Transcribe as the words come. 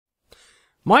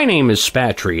My name is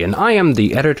Spatry, and I am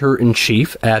the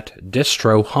editor-in-chief at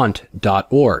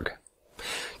DistroHunt.org.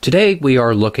 Today we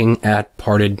are looking at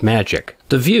Parted Magic.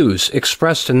 The views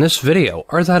expressed in this video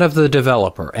are that of the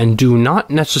developer and do not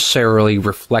necessarily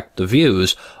reflect the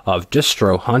views of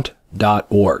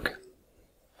DistroHunt.org.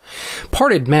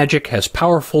 Parted Magic has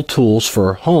powerful tools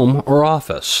for home or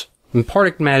office. And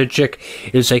Parted Magic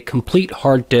is a complete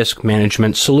hard disk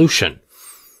management solution,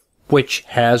 which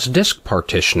has disk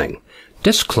partitioning,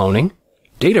 disk cloning,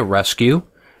 data rescue,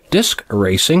 disk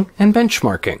erasing, and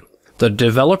benchmarking. The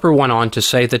developer went on to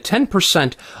say that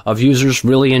 10% of users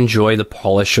really enjoy the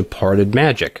polish of Parted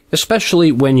Magic,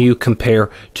 especially when you compare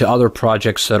to other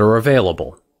projects that are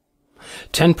available.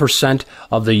 10%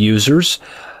 of the users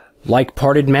like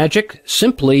Parted Magic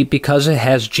simply because it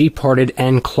has gparted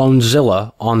and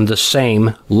Clonezilla on the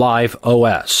same live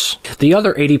OS. The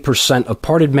other 80% of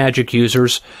Parted Magic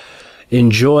users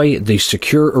enjoy the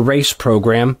secure erase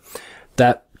program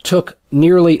that took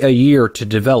nearly a year to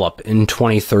develop in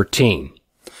 2013.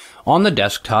 On the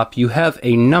desktop, you have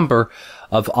a number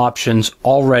of options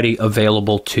already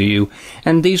available to you,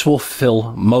 and these will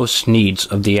fill most needs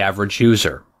of the average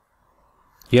user.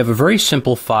 You have a very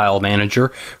simple file manager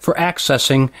for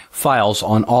accessing files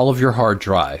on all of your hard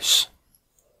drives.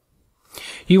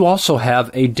 You also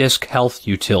have a disk health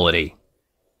utility.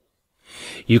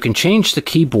 You can change the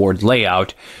keyboard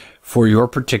layout for your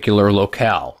particular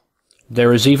locale.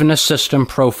 There is even a system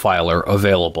profiler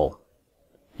available.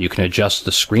 You can adjust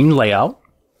the screen layout.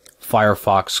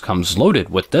 Firefox comes loaded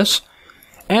with this,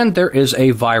 and there is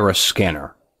a virus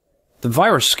scanner. The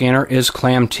virus scanner is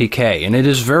ClamTK, and it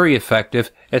is very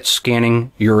effective at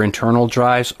scanning your internal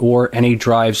drives or any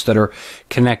drives that are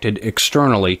connected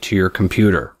externally to your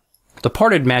computer. The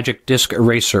Parted Magic Disk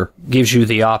Eraser gives you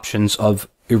the options of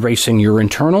erasing your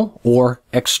internal or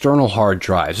external hard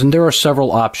drives, and there are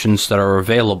several options that are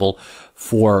available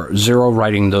for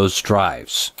zero-writing those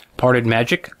drives. Parted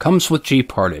Magic comes with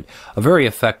gparted, a very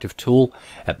effective tool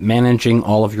at managing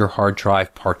all of your hard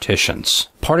drive partitions.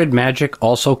 Parted Magic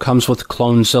also comes with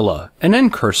Clonezilla, an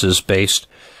ncurses-based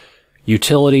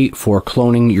utility for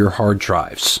cloning your hard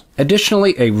drives.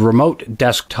 Additionally, a remote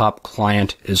desktop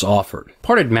client is offered.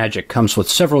 Parted Magic comes with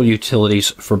several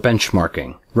utilities for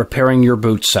benchmarking, repairing your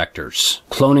boot sectors,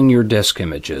 cloning your disk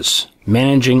images,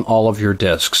 managing all of your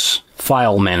disks,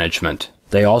 file management.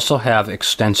 They also have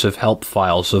extensive help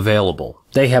files available.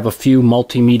 They have a few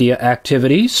multimedia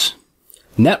activities,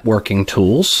 networking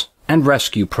tools, and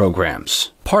rescue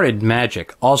programs. Parted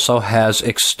Magic also has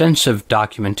extensive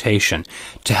documentation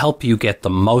to help you get the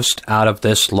most out of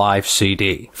this live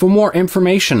CD. For more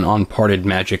information on Parted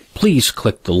Magic, please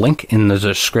click the link in the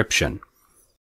description.